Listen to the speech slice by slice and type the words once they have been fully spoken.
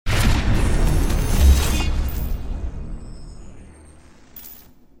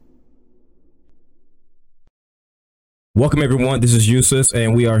Welcome everyone. This is Yusuf,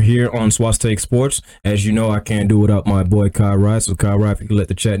 and we are here on SWAS Take Sports. As you know, I can't do without my boy Kyle Wright. So Kyle Wright, if you could let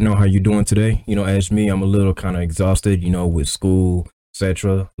the chat know how you doing today. As me, I'm a little kind of exhausted. With school,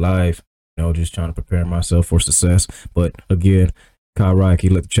 etc., life. Just trying to prepare myself for success. But again, Kyle Wright,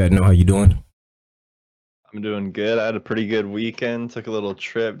 can you let the chat know how you doing? I'm doing good. I had a pretty good weekend. Took a little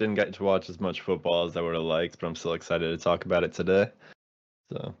trip. Didn't get to watch as much football as I would have liked, but I'm still excited to talk about it today.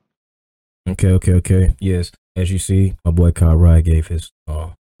 So. Okay. Yes, as you see, my boy Kyle Wright gave his,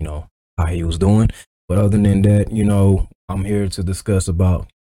 how he was doing. But other than that, I'm here to discuss about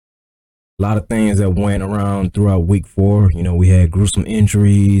a lot of things that went around throughout week 4. We had gruesome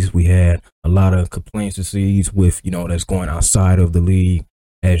injuries. We had a lot of complaints to see with, that's going outside of the league.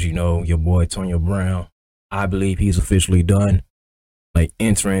 As you know, your boy Antonio Brown, I believe he's officially done,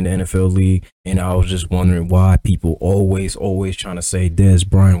 entering the NFL league. And I was just wondering why people always trying to say Dez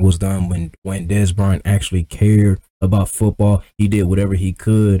Bryant was done when Dez Bryant actually cared about football. He did whatever he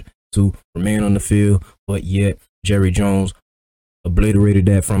could to remain on the field, but yet Jerry Jones obliterated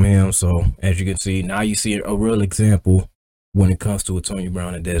that from him. So as you can see, now you see a real example when it comes to Antonio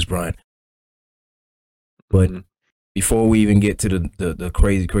Brown and Dez Bryant. But before we even get to the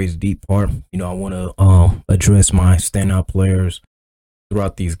crazy deep part, I want to address my standout players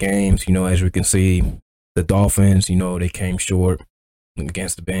throughout these games. As we can see, the Dolphins, they came short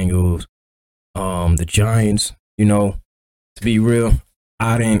against the Bengals. The Giants, to be real,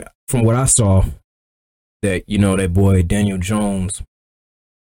 from what I saw, that, that boy Daniel Jones,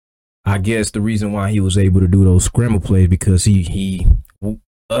 I guess the reason why he was able to do those scramble plays because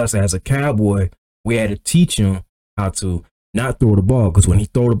us as a Cowboy, we had to teach him how to not throw the ball, because when he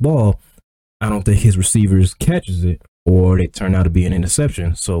throw the ball, I don't think his receivers catches it, or they turn out to be an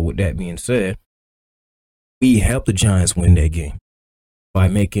interception. So with that being said, we helped the Giants win that game by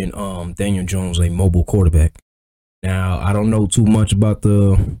making Daniel Jones a mobile quarterback. Now, I don't know too much about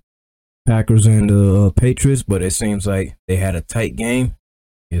the Packers and the Patriots, but it seems like they had a tight game.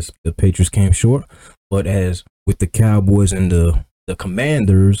 Yes, the Patriots came short. But as with the Cowboys and the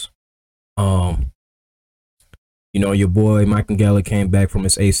Commanders, your boy Michael Gallup came back from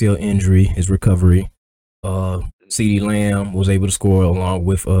his ACL injury, his recovery. CeeDee Lamb was able to score along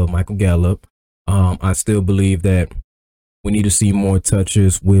with Michael Gallup. I still believe that we need to see more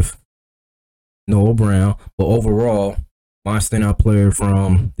touches with Noah Brown, but overall, my standout player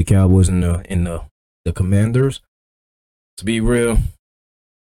from the Cowboys and the Commanders, to be real,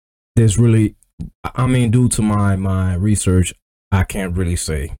 there's really, due to my research, I can't really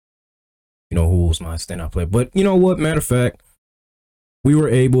say, who was my standout player. But you know what? Matter of fact, we were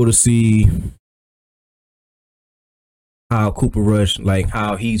able to see how Cooper Rush,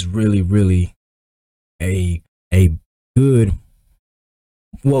 how he's really a good,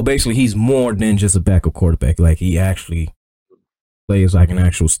 well, basically he's more than just a backup quarterback. He actually plays like an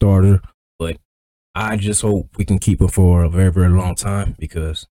actual starter. But I just hope we can keep him for a very long time,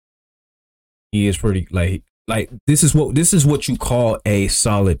 because he is pretty this is what you call a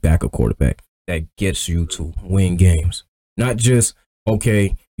solid backup quarterback that gets you to win games. Not just,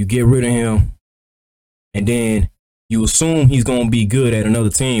 okay, you get rid of him and then you assume he's going to be good at another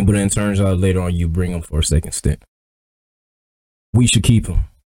team, but then it turns out later on you bring him for a second stint. We should keep him.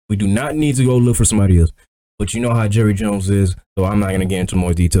 We do not need to go look for somebody else. But you know how Jerry Jones is, so I'm not going to get into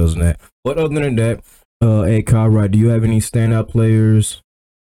more details than that. But other than that, hey, Kyle Wright, do you have any standout players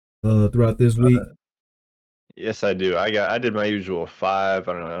throughout this week? Yes, I do. I did my usual 5.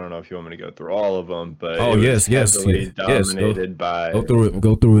 I don't know if you want me to go through all of them, but dominated by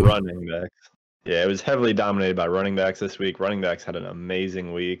go through it. Running backs. Yeah, it was heavily dominated by running backs this week. Running backs had an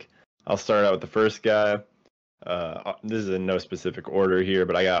amazing week. I'll start out with the first guy. This is in no specific order here,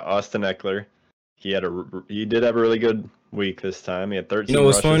 but I got Austin Eckler. He did have a really good week this time. He had 13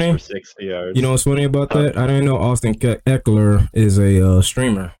 rushes for 60 yards. You know what's funny about that? I didn't know Austin Eckler is a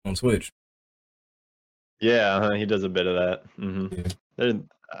streamer on Twitch. Yeah, he does a bit of that. Yeah.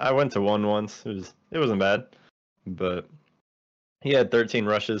 I went to one once. It wasn't bad, but he had 13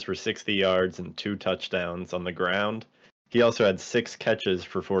 rushes for 60 yards and 2 touchdowns on the ground. He also had 6 catches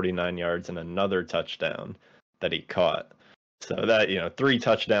for 49 yards and another touchdown that he caught. So that, 3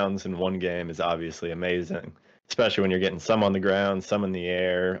 touchdowns in one game is obviously amazing, especially when you're getting some on the ground, some in the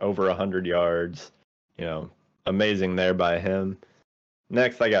air, over 100 yards. Amazing there by him.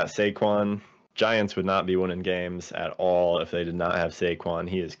 Next, I got Saquon. Giants would not be winning games at all if they did not have Saquon.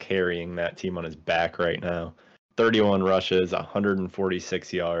 He is carrying that team on his back right now. 31 rushes,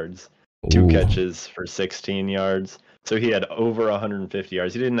 146 yards, 2 catches for 16 yards. So he had over 150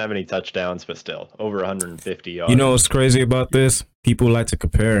 yards. He didn't have any touchdowns, but still, over 150 yards. You know what's crazy about this? People like to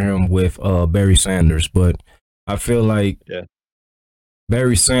compare him with Barry Sanders, but I feel like Yeah.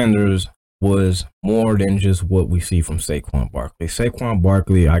 Barry Sanders was more than just what we see from Saquon Barkley. Saquon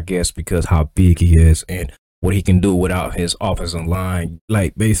Barkley, I guess, because how big he is and what he can do without his offensive line.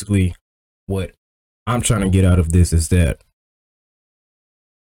 Like, basically, what I'm trying to get out of this is that.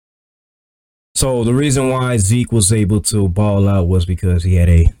 So the reason why Zeke was able to ball out was because he had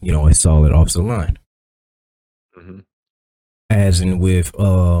a solid offensive line. Mm-hmm. As in with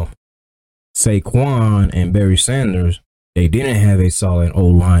Saquon and Barry Sanders, they didn't have a solid O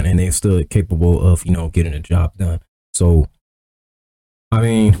line, and they're still capable of getting the job done. So, I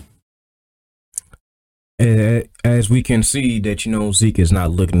mean, as we can see that Zeke is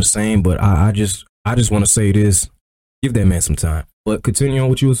not looking the same, but I just want to say this: give that man some time. But continue on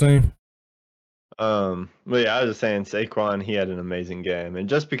what you were saying. But yeah, I was just saying Saquon, he had an amazing game, and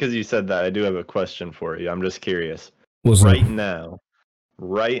just because you said that, I do have a question for you. I'm just curious. What's right up?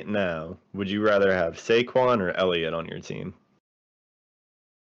 now, would you rather have Saquon or Elliott on your team?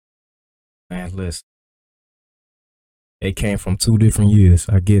 Man, listen. They came from 2 different years.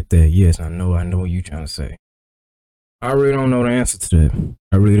 I get that. Yes, I know what you're trying to say. I really don't know the answer to that.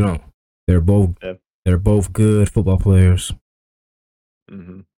 I really don't. They're both good football players,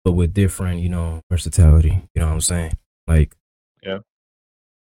 but with different, versatility. You know what I'm saying? Like, yeah.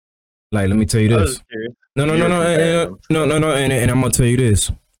 Like, let me tell you this. No, and I'm gonna tell you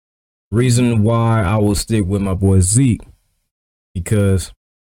this. Reason why I will stick with my boy Zeke, because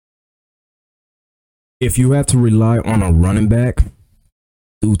if you have to rely on a running back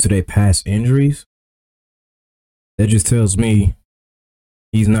due to their past injuries, that just tells me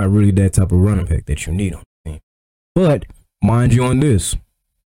he's not really that type of running back that you need on the team. But mind you on this,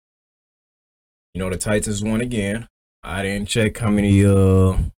 the Titans won again. I didn't check how many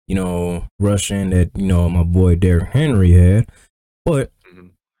rushing that my boy Derrick Henry had, but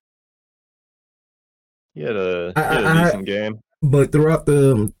he had a decent game. But throughout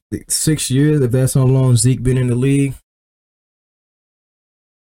the 6 years, if that's how long Zeke been in the league,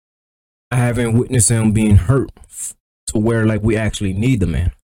 I haven't witnessed him being hurt to where like we actually need the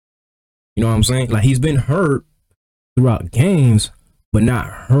man. You know what I'm saying? Like, he's been hurt throughout games, but not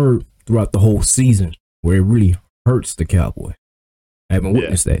hurt throughout the whole season where it really hurts the Cowboy. I haven't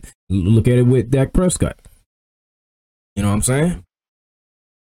witnessed that. Look at it with Dak Prescott. You know what I'm saying?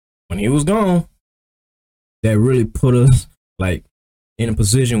 When he was gone, that really put us like in a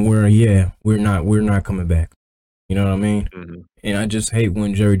position where we're not coming back. You know what I mean? Mm-hmm. And I just hate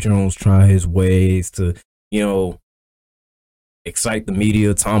when Jerry Jones try his ways to excite the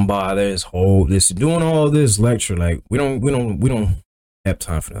media, talking about doing all this lecture. Like, we don't have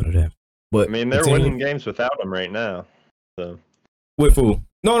time for none of that. But I mean, they're winning games without him right now. So with who?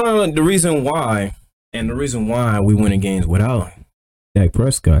 No. The reason why we winning games without Dak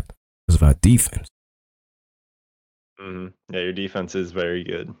Prescott is of our defense. Mm-hmm. Yeah, your defense is very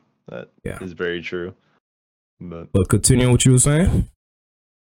good. That is very true. But continue what you were saying.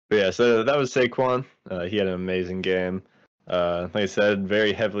 Yeah, so that was Saquon. He had an amazing game. Like I said,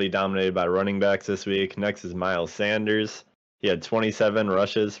 very heavily dominated by running backs this week. Next is Miles Sanders. He had 27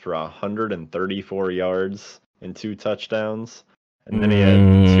 rushes for 134 yards and 2 touchdowns. And then he had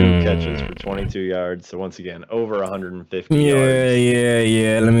 2 catches for 22 yards. So once again, over 150 yards.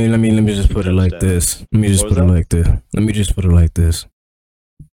 Yeah. Let me just put it like this. Let me just put it like this.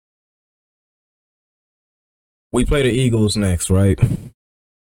 We play the Eagles next, right?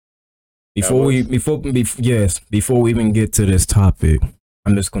 Before we even get to this topic,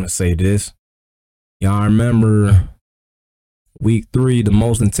 I'm just gonna say this. Y'all remember week 3, the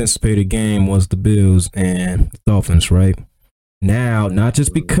most anticipated game was the Bills and the Dolphins, right? Now, not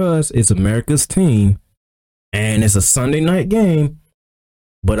just because it's America's team and it's a Sunday night game,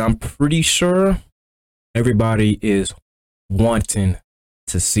 but I'm pretty sure everybody is wanting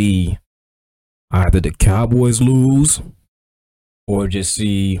to see either the Cowboys lose or just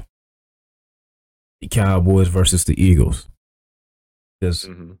see the Cowboys versus the Eagles. Because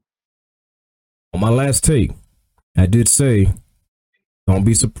on my last take, I did say, don't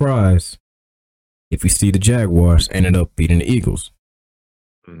be surprised if we see the Jaguars ended up beating the Eagles.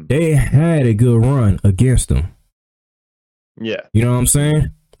 They had a good run against them. Yeah. You know what I'm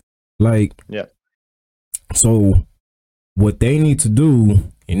saying? Like, yeah. So what they need to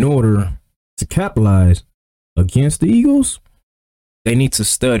do in order to capitalize against the Eagles, they need to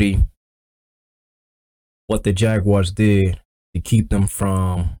study what the Jaguars did to keep them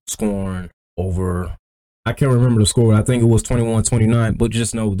from scoring over. I can't remember the score. I think it was 21-29, but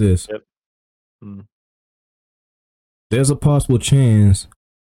just know this. Yep. There's a possible chance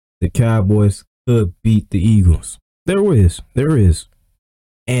the Cowboys could beat the Eagles. There is.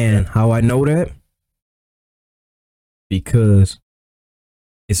 And how I know that? because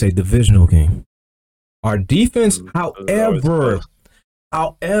it's a divisional game. Our defense, However,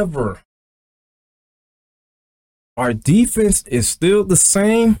 our defense is still the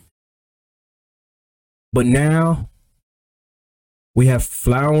same, but now we have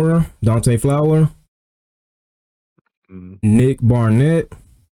Dante Flower, Nick Barnett.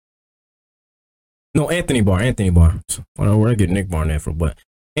 No, Anthony Barr. I don't know where I get Nick Barnett from, but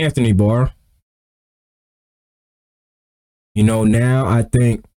Anthony Barr. Now I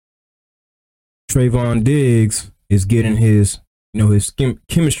think Trayvon Diggs is getting his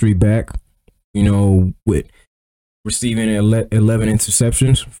chemistry back, with receiving 11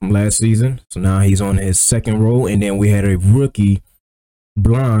 interceptions from last season. So now he's on his second roll. And then we had a rookie,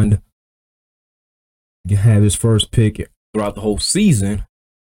 Blonde, have his first pick throughout the whole season,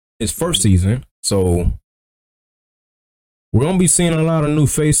 his first season. So we're going to be seeing a lot of new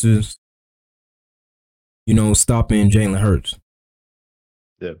faces, stopping Jalen Hurts.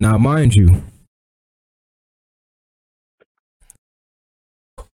 Yep. Now, mind you,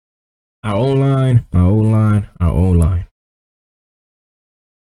 our O-line.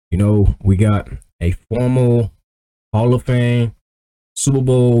 We got a formal Hall of Fame, Super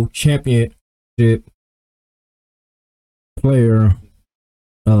Bowl championship player,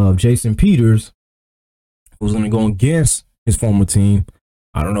 Jason Peters, who's going to go against his former team.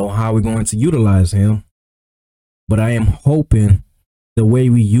 I don't know how we're going to utilize him, but I am hoping the way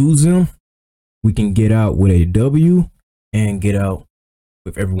we use him, we can get out with a W and get out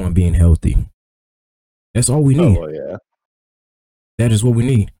with everyone being healthy. That's all we need. Oh, yeah. That is what we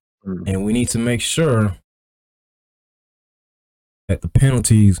need. And we need to make sure that the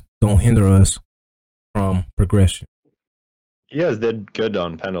penalties don't hinder us from progression. You guys did good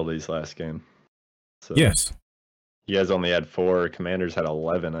on penalties last game. So yes. You guys only had 4. Commanders had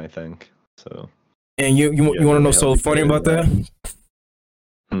 11, I think. So. And you want to know so funny about that?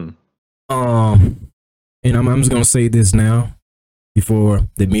 And I'm just gonna say this now before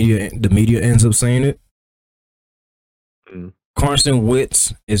the media ends up saying it. Carson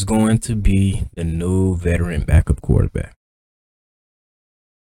Wentz is going to be the new veteran backup quarterback.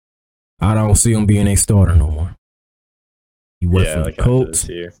 I don't see him being a starter no more. He went from the Colts,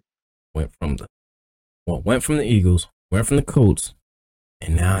 went from the Eagles, went from the Colts,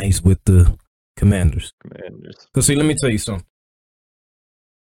 and now he's with the Commanders. Because see, let me tell you something.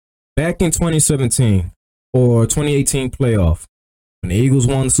 Back in 2017 or 2018 playoff, when the Eagles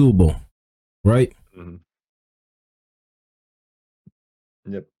won the Super Bowl, right?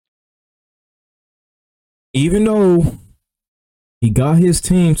 Yep. Even though he got his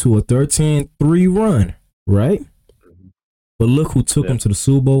team to a 13-3 run, right? But look who took him to the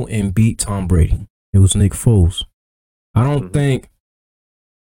Super Bowl and beat Tom Brady. It was Nick Foles. I don't think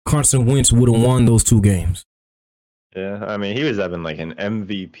Carson Wentz would have won those 2 games. Yeah, I mean, he was having like an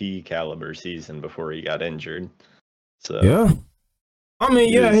MVP caliber season before he got injured. So yeah. I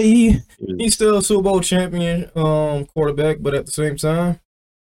mean, he's still a Super Bowl champion quarterback, but at the same time,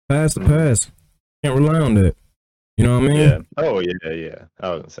 pass the pass. Can't rely on that. You know what I mean? Yeah. Oh, yeah. I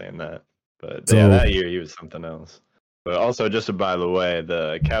wasn't saying that. But that year he was something else. But also, just by the way,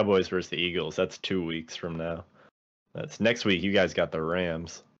 the Cowboys versus the Eagles, that's 2 weeks from now. That's next week. You guys got the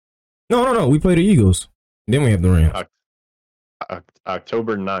Rams. No. We play the Eagles. Then we have the Rams.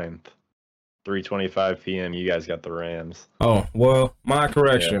 October 9th, 3:25 p.m. You guys got the Rams. Oh, well, my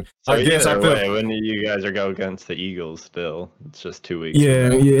correction. Yeah. So I guess I feel when you guys are going against the Eagles still, it's just 2 weeks.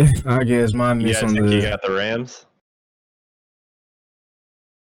 Yeah. I guess my miss on the. You got the Rams?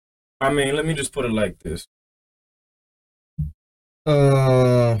 I mean, let me just put it like this.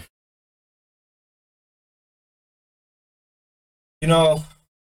 Oh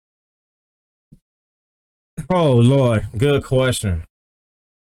Lord, good question.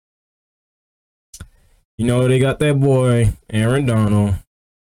 They got that boy Aaron Donald.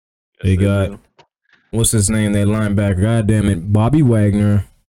 They got what's his name? That linebacker. God damn it, Bobby Wagner.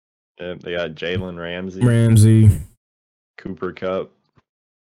 Yeah, they got Jalen Ramsey. Cooper Kupp.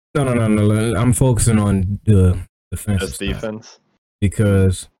 No. I'm focusing on the defensive Just defense.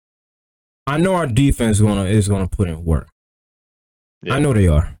 Because I know our defense is gonna put in work. Yeah. I know they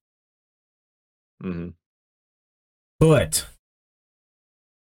are. But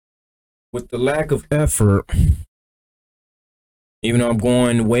with the lack of effort, even though I'm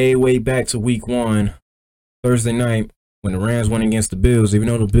going way, way back to week 1, Thursday night, when the Rams went against the Bills, even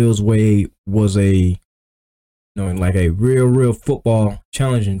though the Bills was a like a real football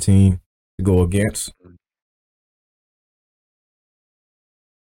challenging team to go against.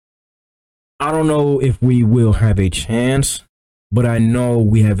 I don't know if we will have a chance, but I know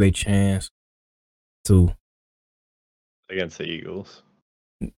we have a chance to against the Eagles.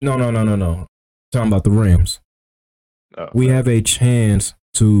 No. Talking about the Rams. Oh, we have a chance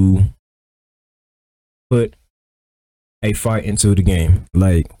to put a fight into the game.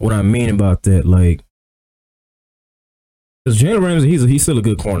 Like, what I mean about that, like, because Jalen Ramsey, he's still a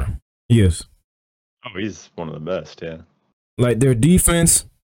good corner. Yes. Oh, he's one of the best, yeah. Like, their defense,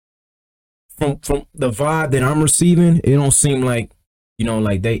 from the vibe that I'm receiving, it don't seem like,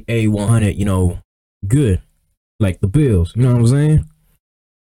 like they A100, good. Like the Bills, you know what I'm saying?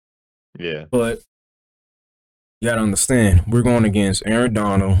 Yeah. But you gotta understand, we're going against Aaron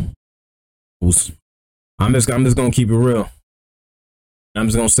Donald, who's I'm just gonna keep it real. I'm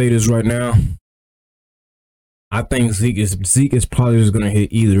just gonna say this right now. I think Zeke is probably just gonna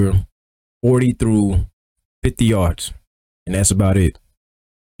hit either 40 through 50 yards, and that's about it.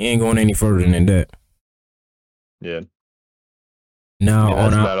 He ain't going any further than that. Yeah. Now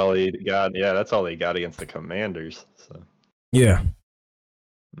that's about all he got. Yeah, that's all he got against the Commanders. So. Yeah.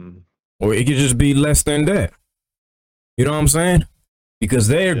 Or it could just be less than that. You know what I'm saying? Because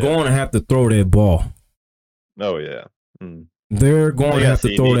they're going to have to throw that ball. Oh, yeah. They're going to have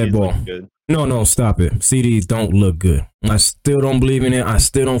to throw that ball. No, stop it. CDs don't look good. I still don't believe in it. I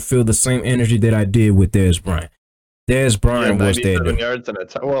still don't feel the same energy that I did with Dez Bryant. Dez Bryant was there. 97 yards and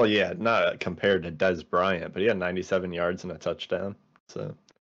well, yeah, not compared to Dez Bryant, but he had 97 yards and a touchdown. So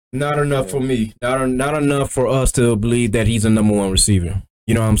not enough for me. Not enough for us to believe that he's a number one receiver.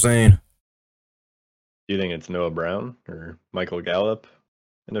 You know what I'm saying? Do you think it's Noah Brown or Michael Gallup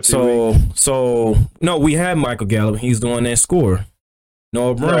in a few weeks? So no, we have Michael Gallup. He's the one that scored.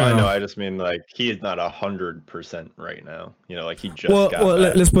 Noah Brown. No, I know. I just mean like he is not 100% right now. Like he just got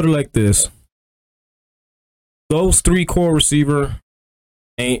back. Let's put it like this. Those three core receiver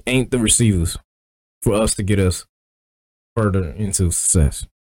ain't the receivers for us to get us further into success.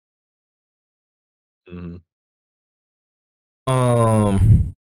 Mm-hmm.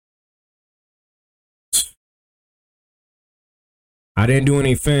 I didn't do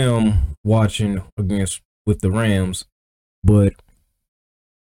any film watching with the Rams, but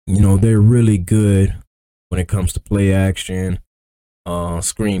they're really good when it comes to play action,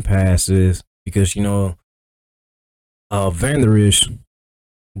 screen passes, because Vander Esch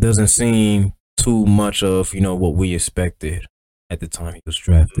doesn't seem too much of what we expected at the time he was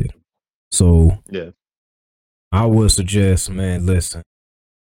drafted. So yeah, I would suggest, man, listen.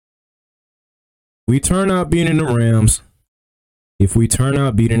 We turn out beating the Rams. If we turn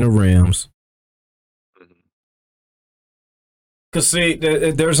out beating the Rams, because see,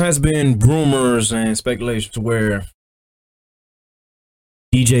 there has been rumors and speculations where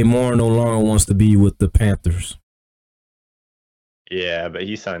DJ Moore no longer wants to be with the Panthers. Yeah, but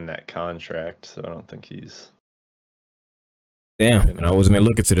he signed that contract, so I don't think he's. Damn, and I wasn't gonna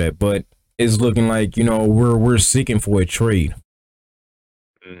look into that, but it's looking like we're seeking for a trade.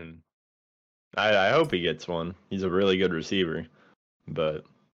 Mm-hmm. I hope he gets one. He's a really good receiver, but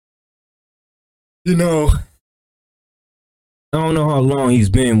I don't know how long he's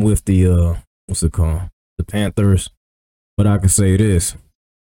been with the what's it called, the Panthers, but I can say this: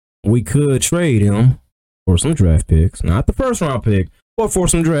 we could trade him for some draft picks, not the first round pick, but for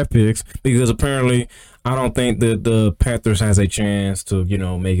some draft picks, because apparently I don't think that the Panthers has a chance to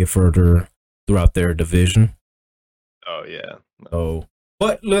make it further throughout their division. Oh yeah. Oh,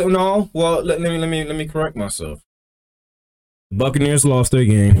 but no. Well, let me correct myself. The Buccaneers lost their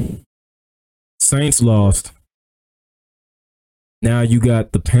game. Saints lost. Now you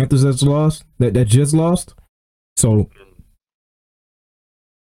got the Panthers that just lost. So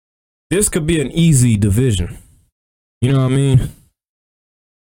this could be an easy division. You know what I mean?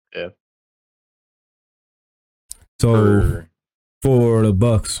 Yeah. So for the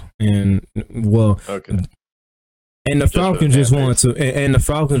Bucks and okay. And the Falcons just want to. And the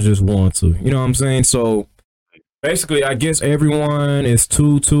Falcons just want to. You know what I'm saying? So basically, I guess everyone is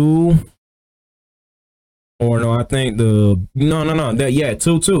 2-2. Or no, I think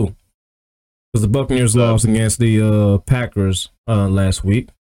 2-2. Because the Buccaneers lost against the Packers last week.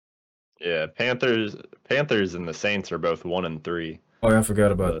 Yeah, Panthers and the Saints are both 1-3. Oh, yeah, I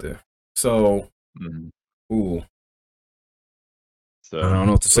forgot about that. So, ooh. So I don't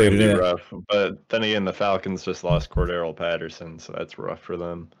know what to say to that. Rough. But then again, the Falcons just lost Cordero Patterson, so that's rough for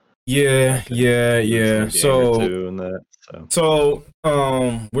them. Yeah. So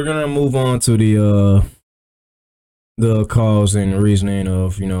we're gonna move on to the cause and reasoning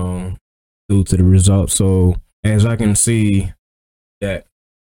of due to the results. So as I can see that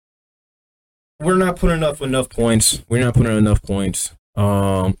we're not putting up enough points.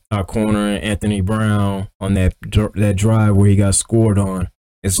 Our corner Anthony Brown on that drive where he got scored on.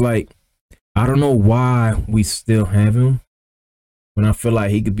 It's like I don't know why we still have him when I feel like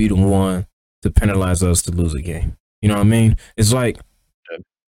he could be the one to penalize us to lose a game. You know what I mean? It's like,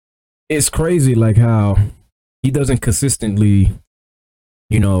 it's crazy like how he doesn't consistently,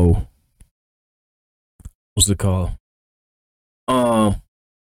 you know, what's it called? You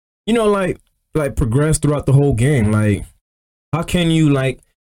know, like progress throughout the whole game. Like, how can you like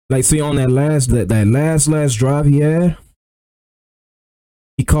see on that last drive he had,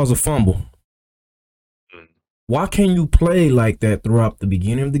 he caused a fumble. Why can't you play like that throughout the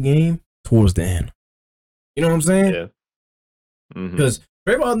beginning of the game towards the end? You know what I'm saying? Yeah. Because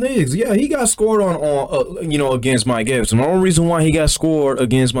Trayvon Diggs, yeah, he got scored on you know, against Mike Evans. And the only reason why he got scored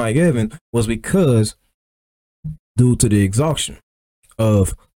against Mike Evans was because due to the exhaustion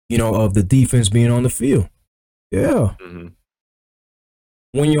of, you know, of the defense being on the field. Yeah.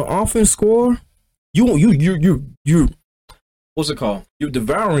 When your offense score, you what's it called? You're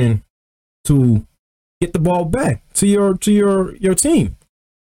devouring to get the ball back to your team.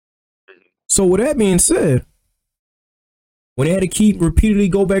 So with that being said, when they had to keep repeatedly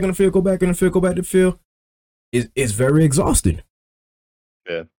go back in the field, go back in the field, go back to the field, it's very exhausting.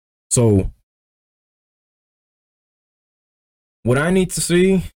 Yeah. So what I need to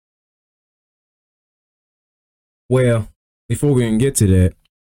see, well, before we even get to that,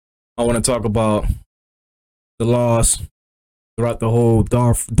 I want to talk about the loss throughout the whole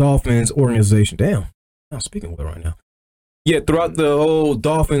Dolphins organization. Damn, I'm speaking well right now. Yeah, throughout the whole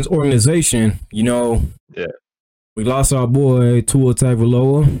Dolphins organization, you know, we lost our boy Tua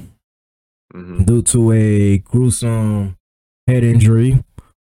Tagovailoa due to a gruesome head injury.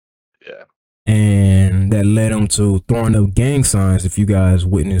 Yeah. And that led him to throwing up gang signs, if you guys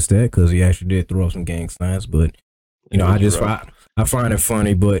witnessed that, because he actually did throw up some gang signs. But, you know, I find it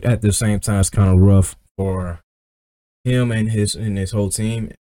funny, but at the same time, it's kind of rough for him and his whole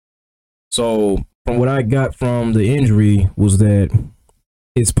team. So from what I got from the injury was that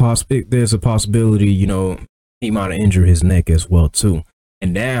there's a possibility, you know, he might have injured his neck as well too.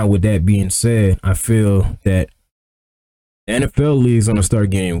 And now with that being said, I feel that the NFL league's gonna start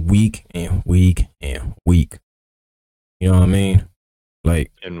getting weak and weak and weak. You know what I mean?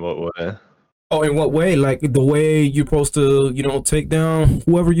 Like, in what way? Oh, in what way? Like the way you're supposed to, you know, take down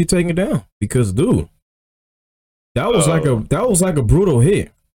whoever you're taking down. Because, dude, that was like a brutal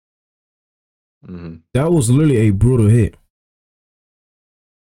hit. That was literally a brutal hit,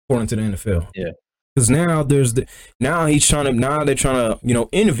 according to the NFL. Yeah. Because now they're trying to, you know,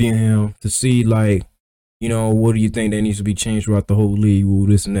 interview him to see, like, you know, what do you think that needs to be changed throughout the whole league,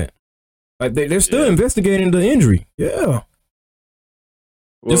 this and that. Like they're still investigating the injury. Yeah.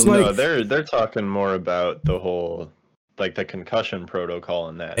 Well, no, they're talking more about the whole, like, the concussion protocol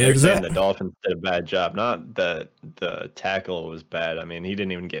and that. They're saying the Dolphins did a bad job. Not that the tackle was bad. I mean, he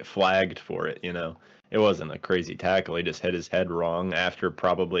didn't even get flagged for it, you know. It wasn't a crazy tackle. He just hit his head wrong after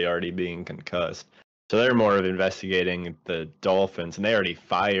probably already being concussed. So they're more of investigating the Dolphins, and they already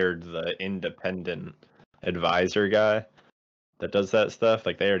fired the independent advisor guy that does that stuff.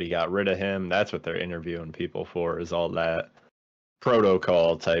 Like, they already got rid of him. That's what they're interviewing people for, is all that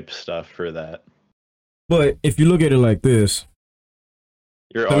protocol type stuff for that. But if you look at it like this,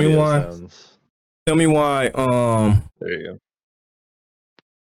 tell me why there you go.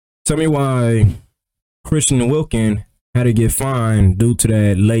 Tell me why Christian Wilkin had to get fined due to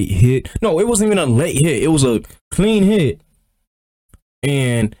that late hit. No, it wasn't even a late hit. It was a clean hit.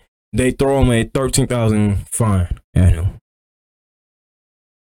 And they throw him a $13,000 fine at him.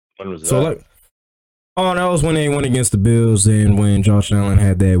 When was that? So, like, that was when they went against the Bills, and when Josh Allen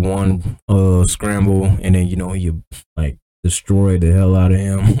had that one scramble, and then, you know, he like destroyed the hell out of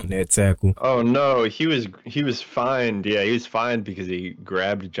him on that tackle. Oh no, he was fined. Yeah, he was fined because he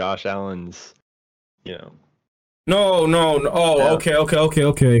grabbed Josh Allen's, you know. No. Oh, yeah.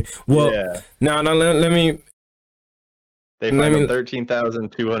 Okay. Well, now let me. They fined him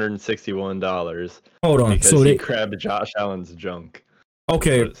 $13,261. Hold on. Because he grabbed Josh Allen's junk.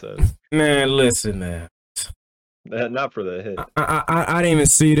 Okay, it says. Man, listen, man. Not for the hit. I didn't even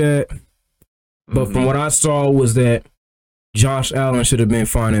see that, but from what I saw was that Josh Allen should have been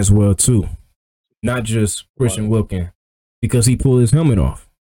fined as well too, not just Christian Wilkin, because he pulled his helmet off.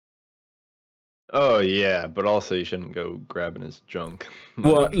 Oh yeah, but also you shouldn't go grabbing his junk.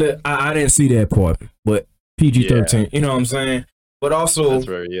 Well, I didn't see that part, but PG-13, you know what I'm saying? But also, that's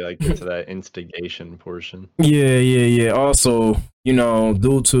where you like get to that instigation portion. Yeah. Also, you know,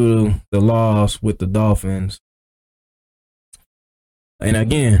 due to the loss with the Dolphins, and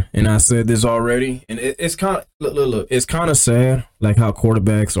again, and I said this already, and it's kind of look, it's kind of sad, like how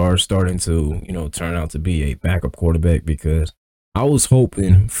quarterbacks are starting to, you know, turn out to be a backup quarterback, because I was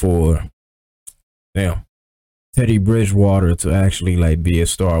hoping for damn, Teddy Bridgewater to actually like be a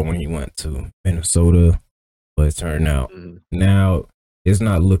star when he went to Minnesota, but it turned out now it's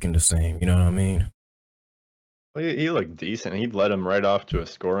not looking the same. You know what I mean? Well, he looked decent. He led him right off to a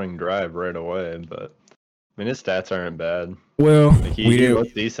scoring drive right away, but I mean his stats aren't bad. Well, Like we he didn't.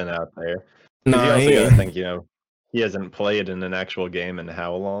 looked decent out there. Because you Nah, also got he. to think, he hasn't played in an actual game in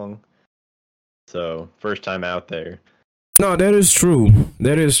how long? So first time out there. No, that is true.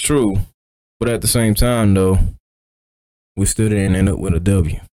 That is true. But at the same time, though, we still didn't end up with a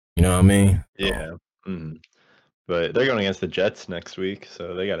W. You know what I mean? Yeah. But they're going against the Jets next week,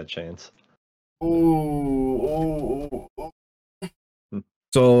 so they got a chance. Ooh.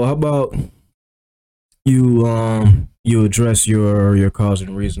 So how about you address your cause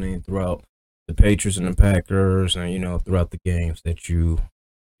and reasoning throughout the Patriots and the Packers, and throughout the games that you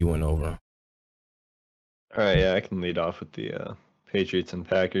went over. All right, yeah, I can lead off with the Patriots and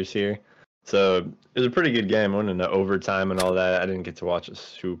Packers here. So it was a pretty good game. I went into overtime and all that. I didn't get to watch a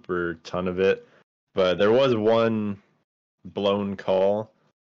super ton of it, but there was one blown call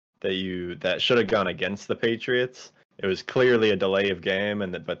that should have gone against the Patriots. It was clearly a delay of game,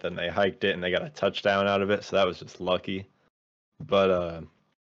 but then they hiked it and they got a touchdown out of it. So that was just lucky. But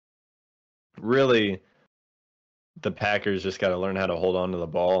really, the Packers just got to learn how to hold on to the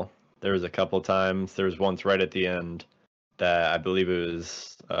ball. There was a couple times. There was once right at the end that I believe it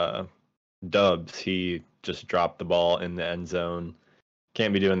was Dubs. He just dropped the ball in the end zone.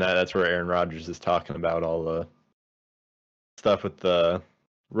 Can't be doing that. That's where Aaron Rodgers is talking about all the stuff with the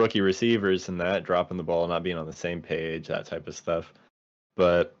rookie receivers and that, dropping the ball, not being on the same page, that type of stuff.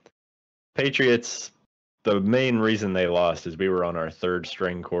 But Patriots, the main reason they lost is we were on our third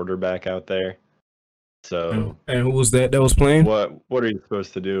string quarterback out there. So and who was that was playing? What are you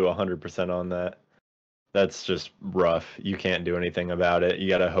supposed to do 100% on that? That's just rough. You can't do anything about it. You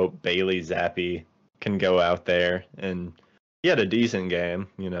got to hope Bailey Zappi can go out there, and he had a decent game,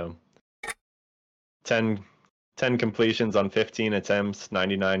 10 completions on 15 attempts,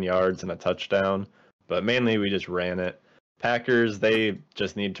 99 yards and a touchdown, but mainly we just ran it. Packers, they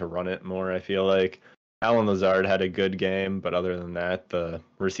just need to run it more, I feel like. Alan Lazard had a good game, but other than that, the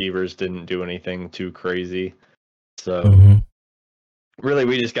receivers didn't do anything too crazy. So really,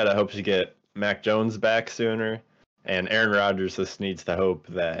 we just got to hope to get Mac Jones back sooner. And Aaron Rodgers just needs to hope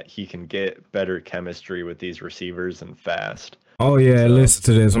that he can get better chemistry with these receivers and fast. Oh, yeah, listen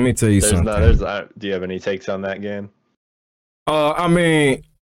to this. Let me tell you something. Do you have any takes on that game? I mean,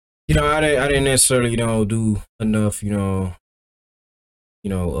 I didn't necessarily, do enough,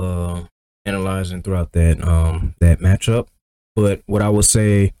 analyzing throughout that matchup. But what I would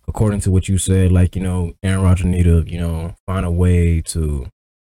say, according to what you said, like, Aaron Rodgers need to, find a way to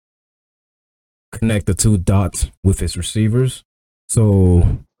connect the two dots with his receivers.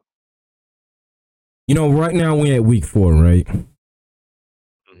 So, right now we're at week 4, right?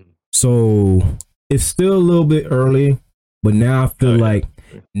 So it's still a little bit early, but now I feel like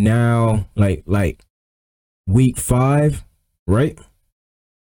week 5, right?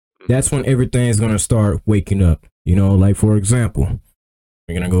 That's when everything's gonna start waking up. Like for example,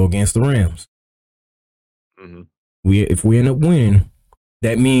 we're gonna go against the Rams. If we end up winning,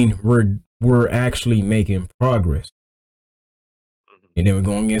 that means we're actually making progress. And then we're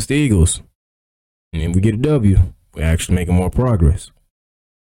going against the Eagles, and then we get a W. We're actually making more progress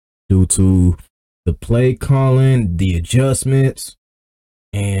due to the play calling, the adjustments,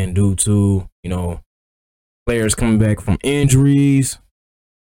 and due to players coming back from injuries.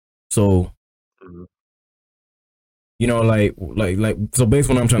 So, so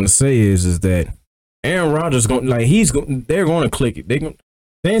basically what I'm trying to say is that Aaron Rodgers they're going to click it.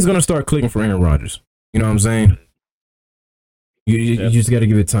 Things going to start clicking for Aaron Rodgers. You know what I'm saying? You just got to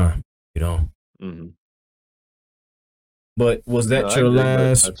give it time, But was that your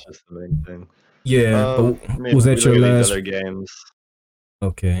last? That's just the main thing. Yeah, was that your last? Other games.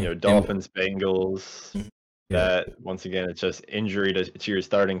 Okay. Dolphins, Bengals. That once again, it's just injury to your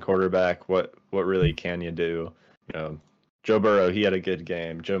starting quarterback. What really can you do? Joe Burrow, he had a good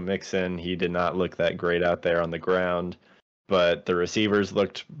game. Joe Mixon, he did not look that great out there on the ground, but the receivers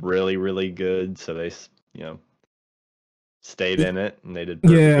looked really, really good. So they, stayed in it and they did.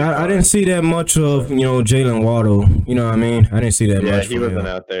 Yeah, I didn't see that much of Jalen Waddle. You know what I mean? I didn't see that much. Yeah, he wasn't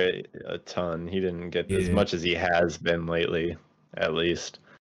out there a ton. He didn't get as much as he has been lately, at least.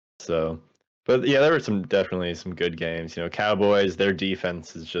 So. But yeah, there were definitely some good games. Cowboys, their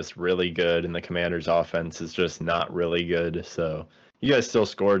defense is just really good, and the Commanders' offense is just not really good. So you guys still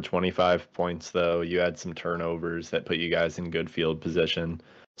scored 25 points, though. You had some turnovers that put you guys in good field position.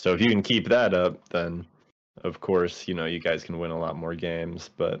 So if you can keep that up, then of course you guys can win a lot more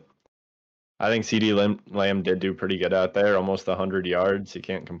games. But I think CD Lamb did do pretty good out there, almost 100 yards. You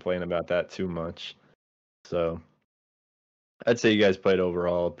can't complain about that too much. So I'd say you guys played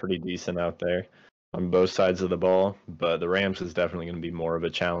overall pretty decent out there on both sides of the ball, but the Rams is definitely going to be more of a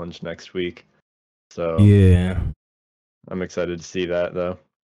challenge next week. So Yeah. I'm excited to see that though.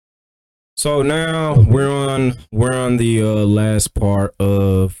 So now we're on the last part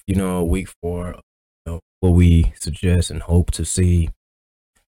of week 4. What we suggest and hope to see,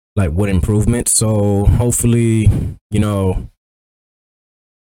 like what improvements. So hopefully,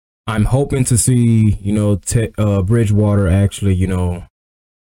 I'm hoping to see Bridgewater actually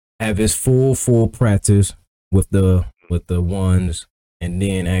have his full practice with the ones, and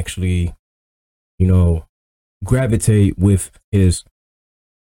then actually gravitate with his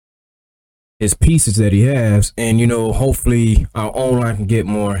pieces that he has, and hopefully our O-line can get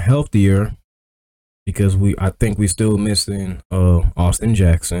more healthier, because I think we still missing Austin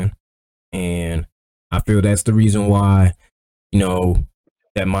Jackson, and I feel that's the reason why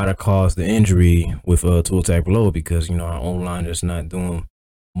that might have caused the injury with Tua Tagovailoa, because our O-line is not doing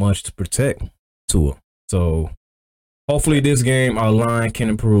much to protect Tua. So hopefully this game our line can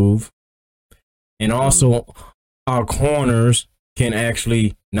improve, and also our corners can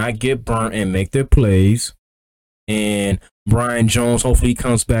actually not get burnt and make their plays. And Brian Jones hopefully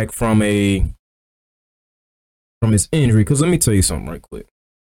comes back from his injury. Because let me tell you something right quick.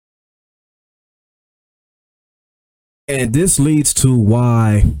 And this leads to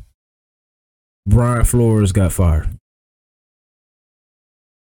why Brian Flores got fired.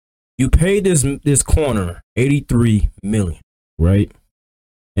 You paid this corner $83 million, right?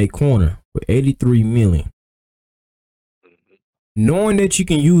 A corner for $83 million. Knowing that you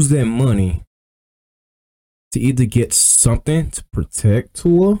can use that money to either get something to protect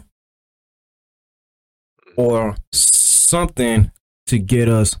Tua or something to get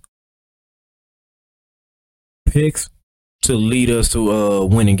us picks to lead us to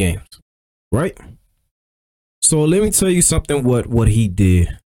winning games, right? So let me tell you something what he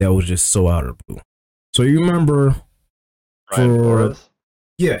did that was just so out of the blue. So you remember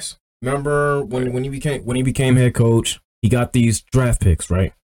yes, remember when he became head coach, he got these draft picks,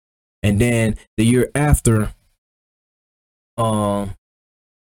 right? And then the year after,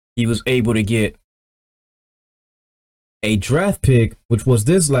 he was able to get a draft pick, which was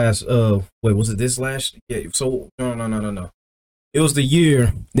this last. Was it this last? Yeah. So no. It was the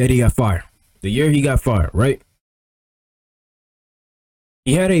year that he got fired. The year he got fired, right?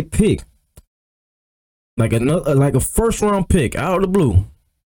 He had a pick, like a first round pick out of the blue.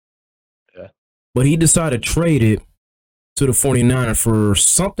 Yeah. But he decided to trade it to the 49ers for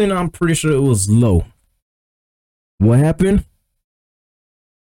something I'm pretty sure it was low. What happened?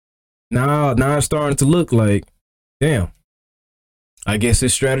 Now it's starting to look like, damn, I guess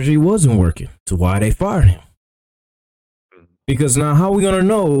his strategy wasn't working, to why they fired him. Because now how are we going to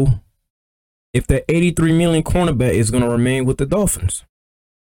know if that $83 million cornerback is going to remain with the Dolphins?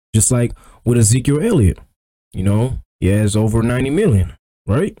 Just like with Ezekiel Elliott, he has over $90 million,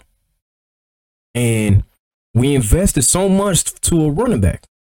 right? And we invested so much to a running back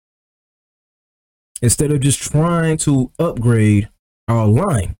instead of just trying to upgrade our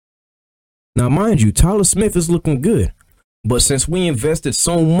line. Now, mind you, Tyler Smith is looking good, but since we invested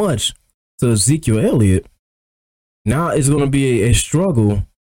so much to Ezekiel Elliott, now it's going to be a struggle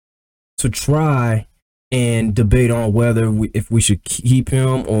to try and debate on whether if we should keep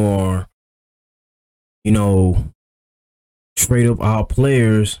him or, trade up our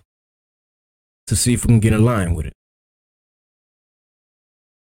players to see if we can get in line with it.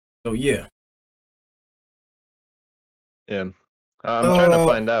 So, yeah. Yeah. I'm trying to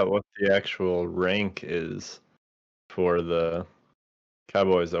find out what the actual rank is for the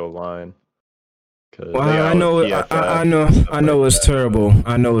Cowboys O-line. Well, I know it's terrible.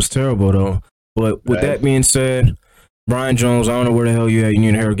 I know it's terrible, though. But with that being said, Brian Jones, I don't know where the hell you at. You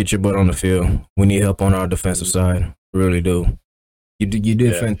need to hurry get your butt on the field. We need help on our defensive side. We really do. You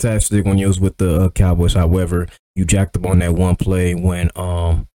did fantastic when you was with the Cowboys. However, you jacked up on that one play when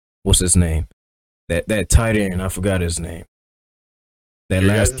what's his name? That tight end, I forgot his name. That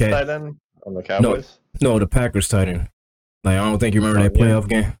Your last tight end on the Cowboys? No, the Packers tight end. Like, I don't think you remember that playoff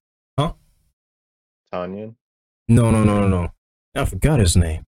game. Huh? Tanyan? No. I forgot his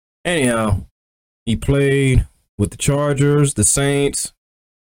name. Anyhow, he played with the Chargers, the Saints.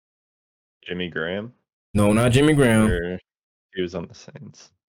 Jimmy Graham? No, not Jimmy Graham. He was on the Saints.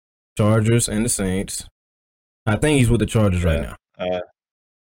 Chargers and the Saints. I think he's with the Chargers right now.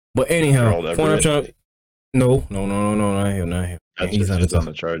 But anyhow, no, not him. He's not on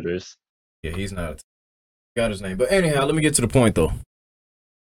the Chargers. Yeah, he's not. Got his name. But anyhow, let me get to the point though.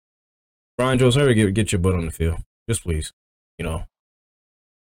 Brian Jones, hurry, get your butt on the field. Just please.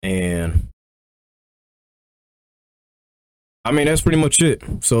 And I mean, that's pretty much it.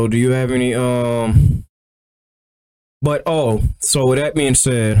 So do you have any, so with that being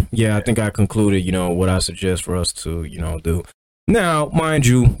said, yeah, I think I concluded, what I suggest for us to, do. Now, mind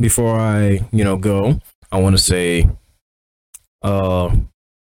you, before I, go, I want to say,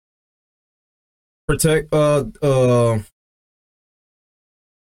 protect,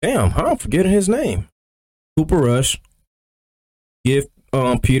 damn, I'm forgetting his name. Cooper Rush. Give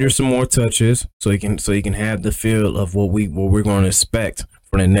Peter some more touches so he can have the feel of what we're going to expect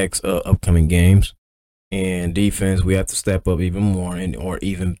for the next upcoming games. And defense, we have to step up even more or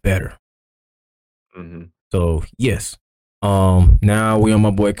even better. Mm-hmm. So yes. Now we on my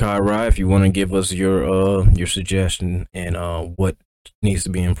boy Kyra. If you want to give us your suggestion and what needs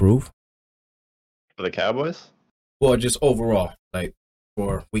to be improved for the Cowboys. Well, just overall, like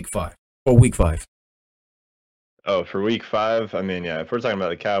for week 5 or week 5. Oh, for week 5, I mean, yeah, if we're talking about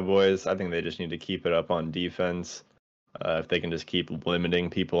the Cowboys, I think they just need to keep it up on defense. If they can just keep limiting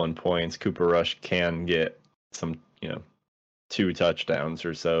people in points, Cooper Rush can get some, 2 touchdowns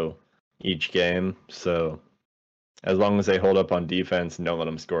or so each game. So as long as they hold up on defense and don't let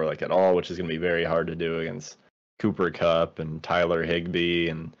them score like at all, which is going to be very hard to do against Cooper Kupp and Tyler Higbee,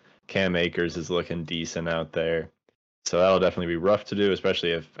 and Cam Akers is looking decent out there. So that'll definitely be rough to do,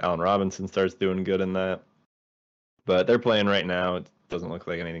 especially if Allen Robinson starts doing good in that. But they're playing right now. It doesn't look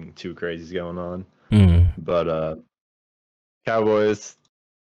like anything too crazy is going on. But Cowboys,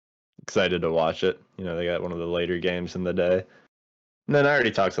 excited to watch it. They got one of the later games in the day. And then I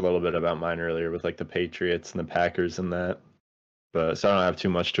already talked a little bit about mine earlier with like the Patriots and the Packers and that. But so I don't have too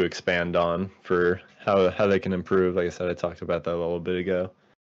much to expand on for how they can improve. Like I said, I talked about that a little bit ago.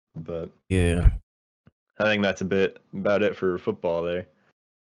 But yeah, I think that's a bit about it for football there.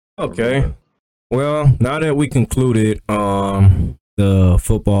 Okay. Well, now that we concluded the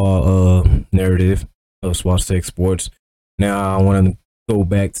football narrative of SWAS Tech Sports, now I want to go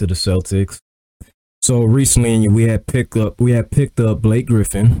back to the Celtics. So recently we had picked up Blake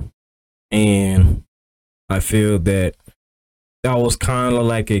Griffin, and I feel that was kind of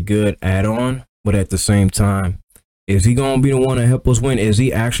like a good add-on, but at the same time, is he going to be the one to help us win? Is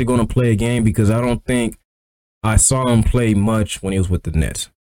he actually going to play a game? Because I don't think I saw him play much when he was with the Nets.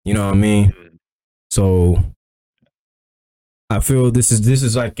 You know what I mean? So I feel this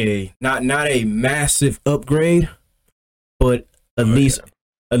is like a not a massive upgrade, but at least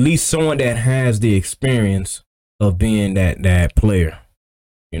someone that has the experience of being that player.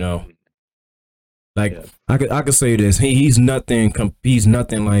 Like I could say this. He's nothing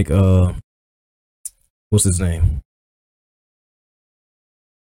like what's his name?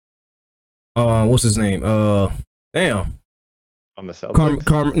 Damn. On the Celtics?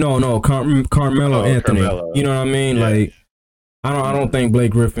 Carmelo Anthony. Carmelo. You know what I mean? Yeah. Like I don't think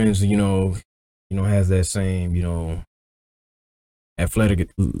Blake Griffin's has that same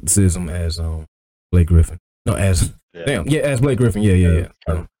athleticism as Blake Griffin. No, as as Blake Griffin. Yeah.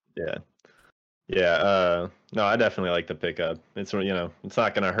 No, I definitely like the pickup. It's it's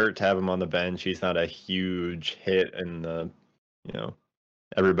not gonna hurt to have him on the bench. He's not a huge hit in the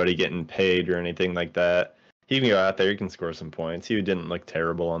everybody getting paid or anything like that. He can go out there, he can score some points. He didn't look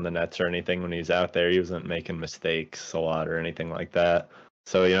terrible on the Nets or anything when he was out there. He wasn't making mistakes a lot or anything like that.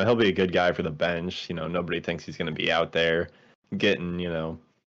 So, he'll be a good guy for the bench. Nobody thinks he's going to be out there getting,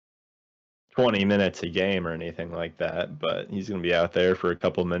 20 minutes a game or anything like that. But he's going to be out there for a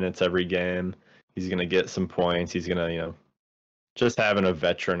couple minutes every game. He's going to get some points. He's going to, just having a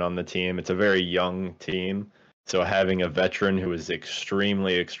veteran on the team. It's a very young team. So having a veteran who is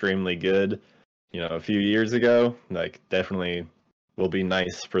extremely, extremely good, a few years ago, like definitely will be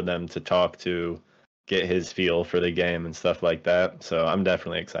nice for them to talk to, get his feel for the game and stuff like that. So I'm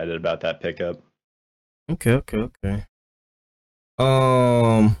definitely excited about that pickup. Okay.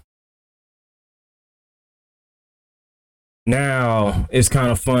 Now it's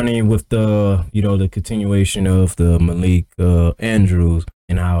kind of funny with the the continuation of the Malik Andrews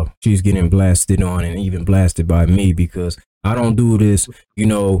and how she's getting blasted on and even blasted by me because I don't do this,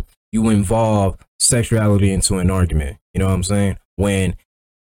 you involve sexuality into an argument. You know what I'm saying? When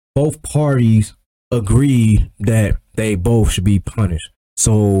both parties agreed that they both should be punished.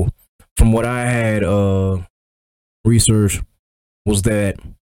 So from what I had researched was that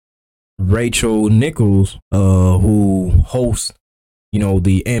Rachel Nichols, who hosts,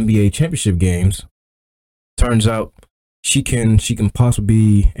 the NBA championship games, turns out she can possibly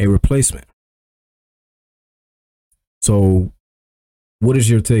be a replacement. So what is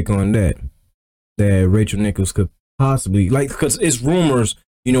your take on that? That Rachel Nichols could possibly, because it's rumors,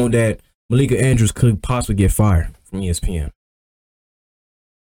 that Malika Andrews could possibly get fired from ESPN.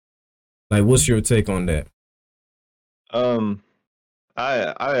 Like, what's your take on that?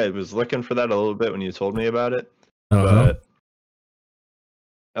 I was looking for that a little bit when you told me about it, but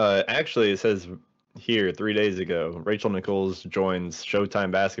actually it says here 3 days ago, Rachel Nichols joins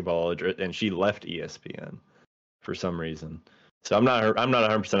Showtime Basketball, and she left ESPN for some reason. So I'm not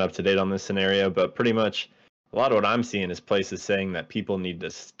 100% up to date on this scenario, but pretty much a lot of what I'm seeing is places saying that people need to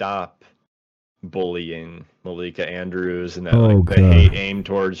stop bullying Malika Andrews and that the hate aimed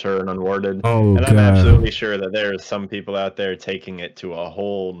towards her and unwarranted. And I'm absolutely sure that there are some people out there taking it to a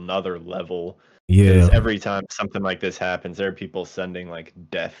whole nother level. Because every time something like this happens, there are people sending like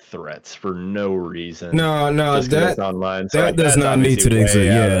death threats for no reason. No, that's online. So that does not need to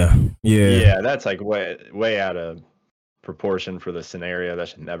exist. Yeah, that's like way out of proportion for the scenario. That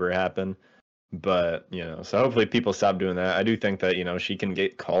should never happen. But, so hopefully people stop doing that. I do think that, she can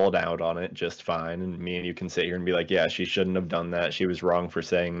get called out on it just fine. And me and you can sit here and be like, yeah, she shouldn't have done that. She was wrong for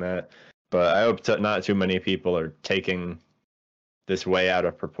saying that. But I hope not too many people are taking this way out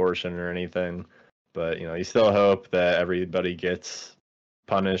of proportion or anything. But, you still hope that everybody gets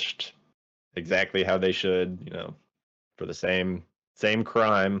punished exactly how they should, for the same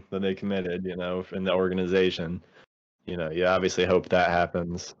crime that they committed, in the organization. You obviously hope that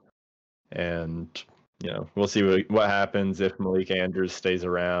happens. And, we'll see what happens if Malika Andrews stays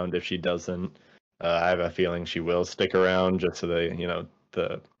around. If she doesn't, I have a feeling she will stick around just so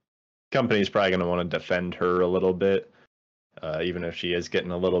the company's probably going to want to defend her a little bit, even if she is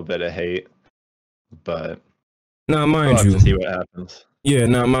getting a little bit of hate. But now, mind you, we'll have to see what happens. Yeah,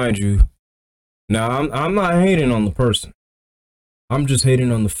 now, mind you, now I'm not hating on the person. I'm just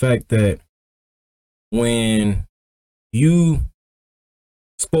hating on the fact that when you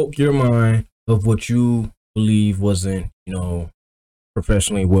spoke your mind of what you believe wasn't,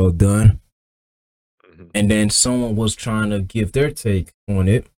 professionally well done, and then someone was trying to give their take on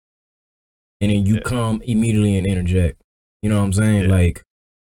it, and then you come immediately and interject. You know what I'm saying? Like,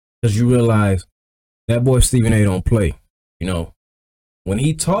 because you realize that boy Stephen A. don't play. When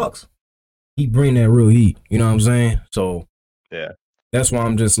he talks, he bring that real heat. You know what I'm saying? So that's why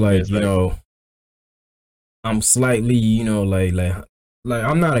I'm just like, I'm slightly, like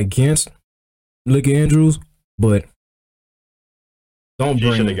I'm not against Malika Andrews, but she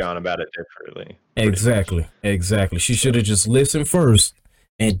should have gone about it differently. Exactly. She should have just listened first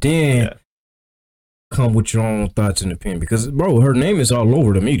and then come with your own thoughts and opinion. Because, bro, her name is all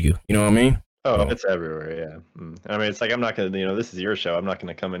over the media. You know what I mean? Oh, it's everywhere, yeah. I mean, it's like, I'm not going to, this is your show. I'm not going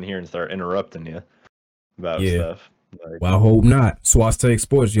to come in here and start interrupting you about stuff. Like, well, I hope not. SWAS Take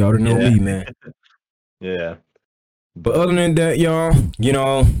Sports, you already know me, man. Yeah. But other than that, y'all,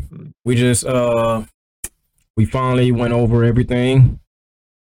 we just, we finally went over everything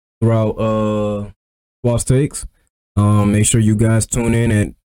throughout SWAS Takes. Make sure you guys tune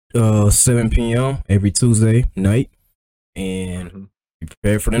in at 7 p.m. every Tuesday night and be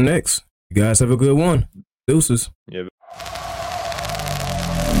prepared for the next. You guys have a good one. Deuces. Yeah.